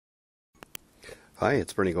Hi,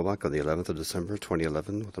 it's Bernie Gobak on the 11th of December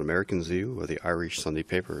 2011 with an American Zoo of the Irish Sunday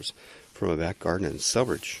papers from a back garden in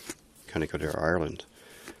Selbridge, County Kildare, Ireland.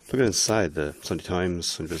 Looking inside the Sunday Times,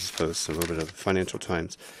 Sunday Business Post, and a little bit of the Financial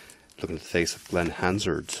Times, looking at the face of Glenn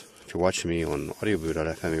Hansard. If you're watching me on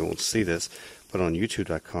audioboo.fm, you won't see this, but on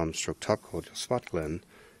youtube.com/topgold, you'll spot Glenn.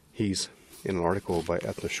 He's in an article by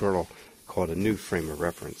Ethna Shortle called A New Frame of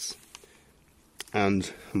Reference.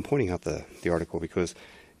 And I'm pointing out the article because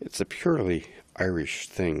it's a purely Irish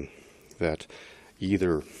thing that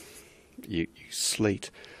either you slate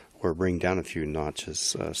or bring down a few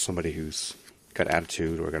notches somebody who's got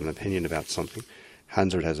attitude or got an opinion about something.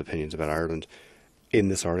 Hansard has opinions about Ireland. In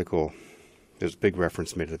this article, there's a big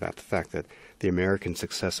reference made about the fact that the American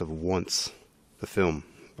success of Once, the film,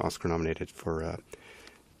 Oscar nominated for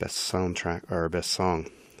best soundtrack or best song,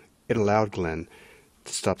 it allowed Glenn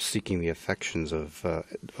to stop seeking the affections of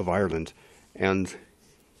Ireland, and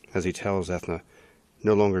as he tells Ethna,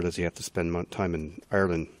 no longer does he have to spend time in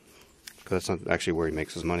Ireland, because that's not actually where he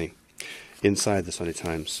makes his money. Inside the Sunday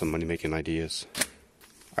Times, some money-making ideas.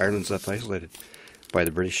 Ireland's left isolated by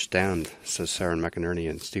the British stand, says Sarah McInerney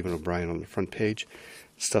and Stephen O'Brien on the front page.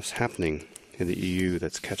 Stuff's happening in the EU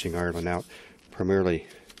that's catching Ireland out, primarily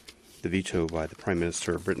the veto by the Prime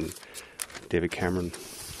Minister of Britain, David Cameron,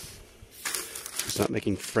 who's not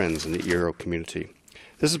making friends in the Euro community.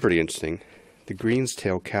 This is pretty interesting. The Greens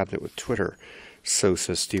tail cabinet with Twitter, so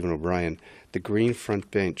says Stephen O'Brien. The Green front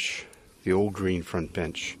bench, the old Green front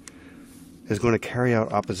bench, is going to carry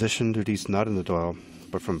out opposition duties not in the Dáil,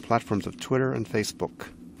 but from platforms of Twitter and Facebook,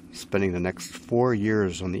 spending the next 4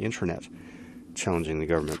 years on the internet, challenging the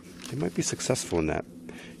government. They might be successful in that.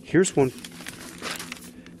 Here's one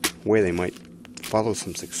way they might follow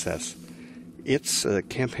some success. It's a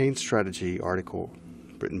campaign strategy article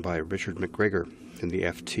written by Richard McGregor in the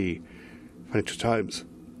FT, Financial Times.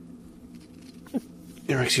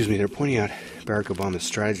 They're pointing out Barack Obama's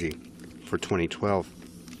strategy for 2012.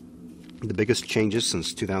 The biggest changes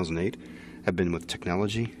since 2008 have been with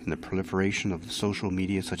technology and the proliferation of social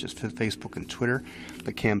media such as Facebook and Twitter.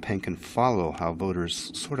 The campaign can follow how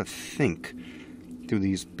voters sort of think through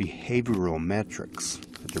these behavioral metrics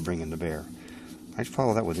that they're bringing to bear. I'd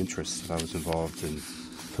follow that with interest if I was involved in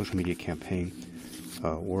social media campaign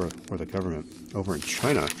or the government. Over in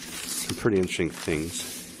China, some pretty interesting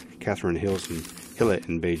things. Catherine Hille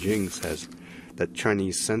in Beijing says that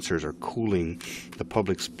Chinese censors are cooling the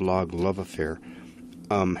public's blog love affair.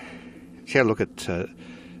 She had a look at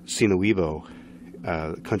Sina Weibo,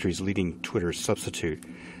 the country's leading Twitter substitute.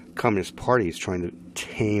 Communist Party is trying to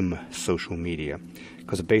tame social media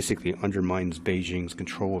because it basically undermines Beijing's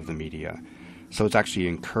control of the media. So it's actually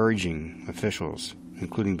encouraging officials,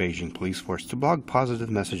 including Beijing police force, to blog positive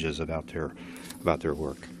messages about their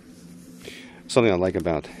work. Something I like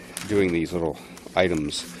about doing these little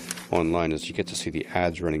items online is you get to see the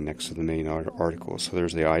ads running next to the main article. So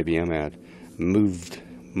there's the IBM ad,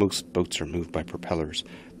 most boats are moved by propellers.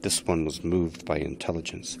 This one was moved by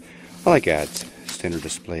intelligence. I like ads, standard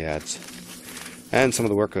display ads. And some of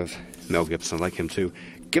the work of Mel Gibson, I like him too.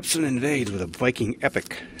 Gibson invades with a Viking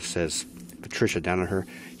epic, says Patricia Danaher.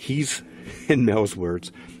 He's, in Mel's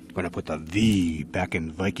words, going to put the V back in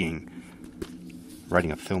Viking.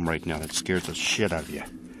 Writing a film right now that scares the shit out of you.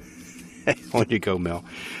 On you go, Mel.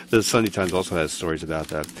 The Sunday Times also has stories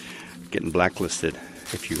about getting blacklisted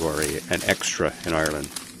if you are an extra in Ireland.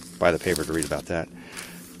 Buy the paper to read about that.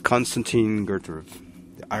 Konstantin Gertrude,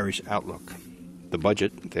 the Irish Outlook. The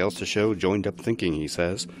budget fails to show joined-up thinking, he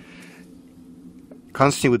says.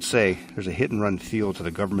 Konstantin would say there's a hit-and-run feel to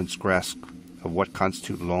the government's grasp of what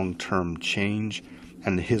constitutes long-term change,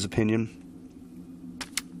 and in his opinion,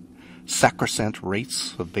 sacrosanct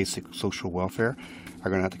rates of basic social welfare are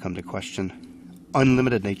going to have to come to question.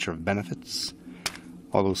 Unlimited nature of benefits,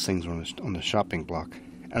 all those things are on the shopping block.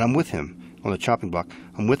 And I'm with him on the chopping block.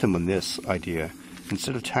 I'm with him on this idea.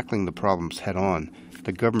 Instead of tackling the problems head on,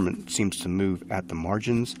 the government seems to move at the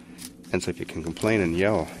margins. And so if you can complain and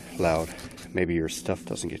yell loud, maybe your stuff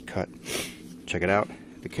doesn't get cut. Check it out.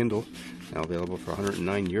 The Kindle, now available for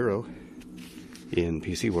 €109 in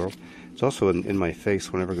PC World. It's also in my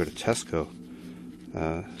face whenever I go to Tesco.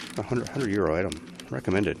 €100 item.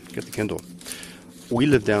 Recommended. Get the Kindle. We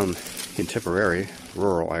live down in Tipperary,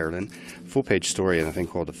 rural Ireland. Full-page story in a thing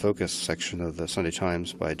called the Focus section of the Sunday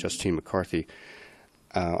Times by Justine McCarthy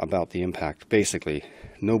about the impact. Basically,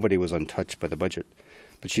 nobody was untouched by the budget,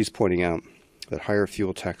 but she's pointing out that higher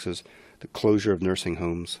fuel taxes, the closure of nursing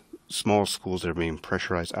homes, small schools that are being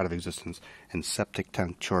pressurized out of existence, and septic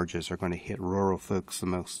tank charges are going to hit rural folks the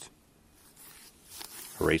most.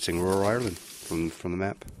 Erasing rural Ireland from the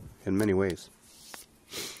map in many ways.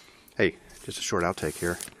 Hey, just a short outtake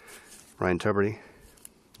here. Ryan Tuberty,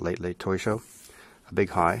 Late Toy Show, a big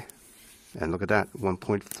high. And look at that,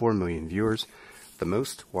 1.4 million viewers. The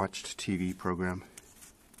most watched TV program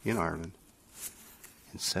in Ireland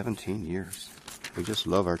in 17 years. We just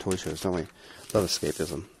love our toy shows, don't we? Love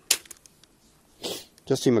escapism.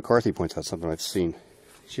 Justine McCarthy points out something I've seen.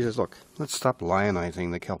 She says, look, let's stop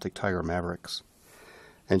lionizing the Celtic Tiger Mavericks.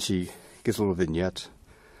 And she gives a little vignette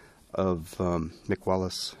of Mick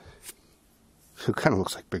Wallace, who kind of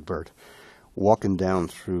looks like Big Bird, walking down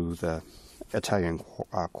through the Italian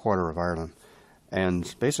quarter of Ireland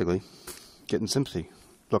and basically getting sympathy.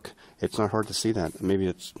 Look, it's not hard to see that. Maybe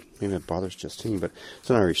it bothers Justine, but it's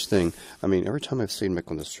an Irish thing. I mean, every time I've seen Mick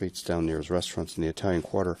on the streets down near his restaurants in the Italian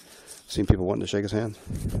quarter, I've seen people wanting to shake his hand,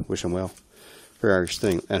 wish him well. Very Irish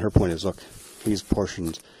thing. And her point is, look, it's a portion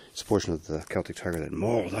of the Celtic Tiger that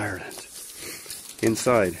mauled Ireland.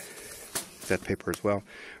 Inside that paper as well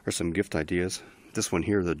are some gift ideas. This one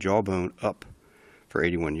here, the Jawbone Up for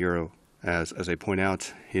 €81, as I point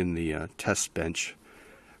out in the test bench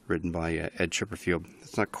written by Ed Chipperfield.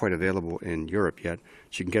 It's not quite available in Europe yet.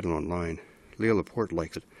 But you can get it online. Leo Laporte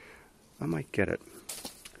likes it. I might get it.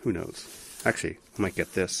 Who knows? Actually, I might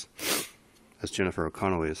get this, as Jennifer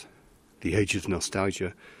O'Connell is. The Age of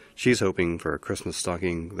Nostalgia. She's hoping for a Christmas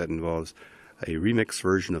stocking that involves a remix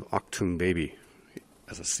version of Achtung Baby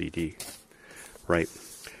as a CD. Right.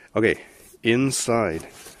 Okay. Inside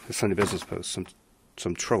the Sunday Business Post,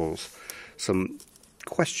 some troubles, some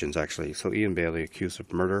questions actually. So Ian Bailey accused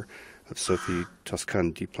of murder of Sophie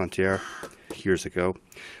Toscan de Plantier years ago.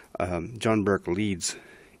 John Burke leads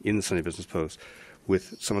in the Sunday Business Post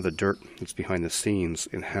with some of the dirt that's behind the scenes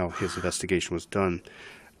in how his investigation was done.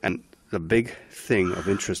 And the big thing of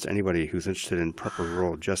interest to anybody who's interested in proper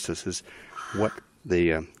rural justice is what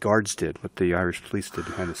the guards did, what the Irish police did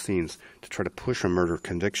behind the scenes to try to push a murder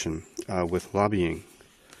conviction with lobbying.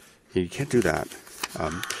 You can't do that.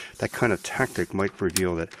 That kind of tactic might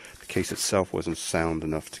reveal that the case itself wasn't sound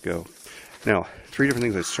enough to go. Now, 3 different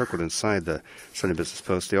things I circled inside the Sunday Business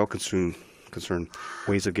Post. They all concern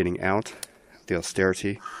ways of getting out of the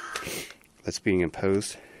austerity that's being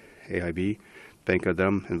imposed. AIB, Bank of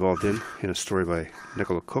them involved in a story by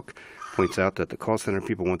Nicola Cook, points out that the call center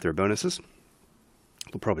people want their bonuses.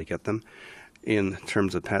 They'll probably get them. In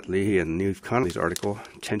terms of Pat Leahy and Niamh Connolly's article,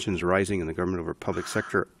 tensions rising in the government over public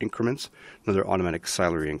sector increments, another automatic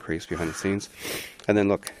salary increase behind the scenes. And then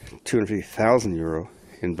look, €250,000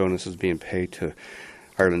 in bonuses being paid to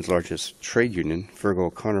Ireland's largest trade union. Virgo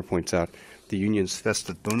O'Connor points out the union's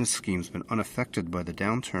festive bonus scheme has been unaffected by the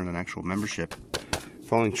downturn in actual membership.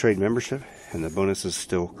 Falling trade membership, and the bonuses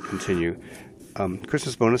still continue.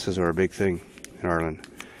 Christmas bonuses are a big thing in Ireland.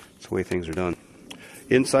 It's the way things are done.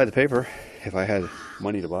 Inside the paper, if I had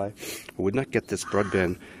money to buy, I would not get this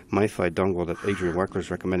broadband MiFi dongle that Adrian Weckler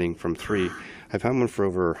is recommending from 3. I've had one for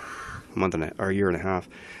over a year and a half,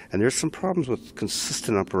 and there's some problems with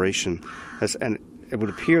consistent operation. And it would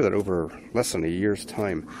appear that over less than a year's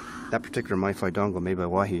time, that particular MiFi dongle made by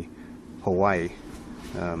Hawaii,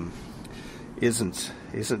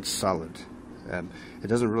 isn't solid. It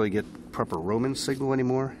doesn't really get proper roaming signal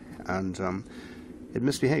anymore, and it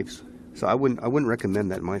misbehaves. So I wouldn't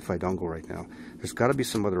recommend that MiFi dongle right now. There's got to be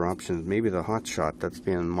some other options. Maybe the Hotshot that's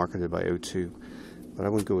being marketed by O2, but I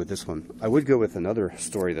wouldn't go with this one. I would go with another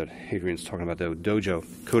story that Adrian's talking about, the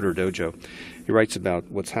Coder Dojo. He writes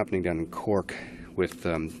about what's happening down in Cork with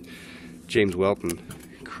James Welton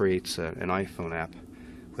creates an iPhone app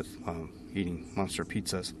with eating monster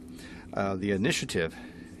pizzas. The initiative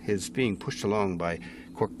is being pushed along by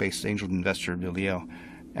Cork-based angel investor Bill Yale,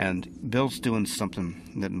 and Bill's doing something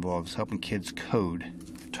that involves helping kids code.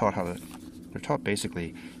 They're taught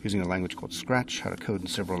basically using a language called Scratch, how to code in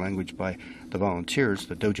several languages by the volunteers,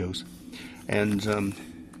 the dojos, and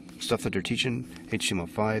stuff that they're teaching,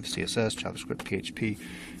 HTML5, CSS, JavaScript, PHP.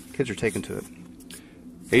 Kids are taken to it.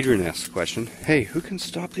 Adrian asks the question, hey, who can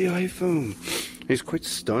stop the iPhone? He's quite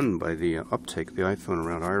stunned by the uptake of the iPhone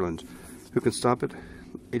around Ireland. Who can stop it?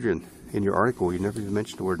 Adrian, in your article, you never even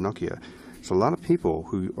mentioned the word Nokia. There's a lot of people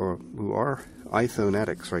who are iPhone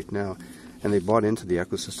addicts right now, and they bought into the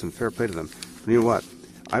ecosystem. Fair play to them. But you know what?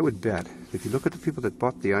 I would bet, if you look at the people that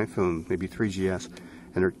bought the iPhone, maybe 3GS,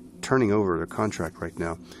 and are turning over their contract right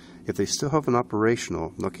now, if they still have an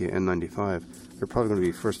operational Nokia N95, they're probably going to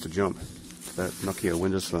be first to jump to that Nokia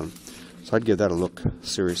Windows Phone. So I'd give that a look,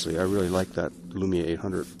 seriously. I really like that Lumia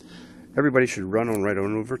 800. Everybody should run right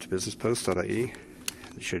on over to businesspost.ie.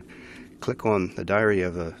 You should click on the diary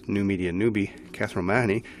of a new media newbie, Catherine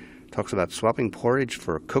Mahoney, talks about swapping porridge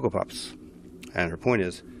for Cocoa Pops. And her point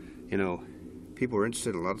is, you know, people are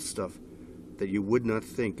interested in a lot of stuff that you would not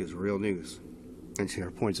think is real news. And see,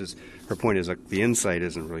 her point is like the insight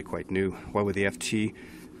isn't really quite new. Why would the FT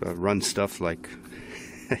run stuff like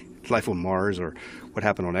Life on Mars or what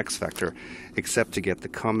happened on X Factor, except to get the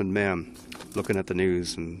common man looking at the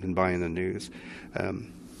news and buying the news?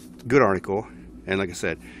 Good article, and like I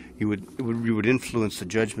said, you would influence the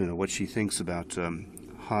judgment of what she thinks about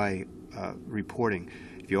high reporting.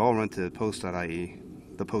 If you all run to post.ie,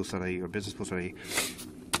 the post.ie or businesspost.ie,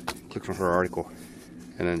 click on her article,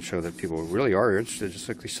 and then show that people really are interested, just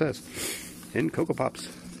like she says, in Cocoa Pops,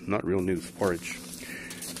 not real news, porridge.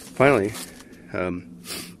 Finally,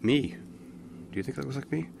 me. Do you think that was like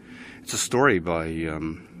me? It's a story by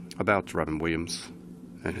about Robin Williams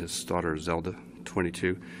and his daughter Zelda,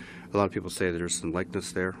 22. A lot of people say there's some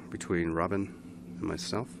likeness there between Robin and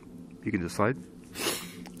myself. You can decide.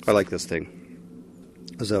 I like this thing.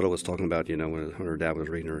 Zelda was talking about, you know, when her dad was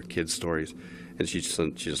reading her kids' stories, and she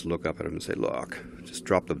just look up at him and say, "Look, just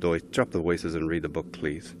drop the voices and read the book,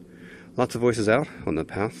 please." Lots of voices out on the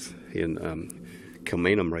path in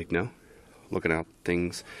Kilmainham right now, looking out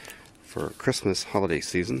things for Christmas holiday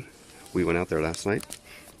season. We went out there last night.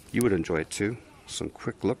 You would enjoy it too. Some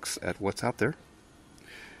quick looks at what's out there.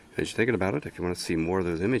 As you're thinking about it, if you want to see more of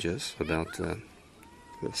those images about the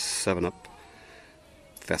 7-Up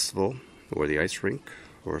Festival or the ice rink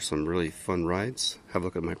or some really fun rides, have a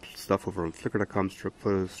look at my stuff over on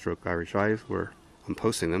flickr.com/photos/Irish Eyes, where I'm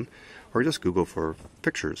posting them, or just Google for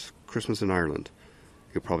pictures, Christmas in Ireland.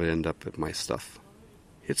 You'll probably end up at my stuff.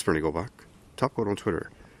 It's Bernie Goldbach, topgold on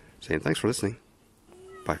Twitter, saying thanks for listening.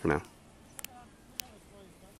 Bye for now.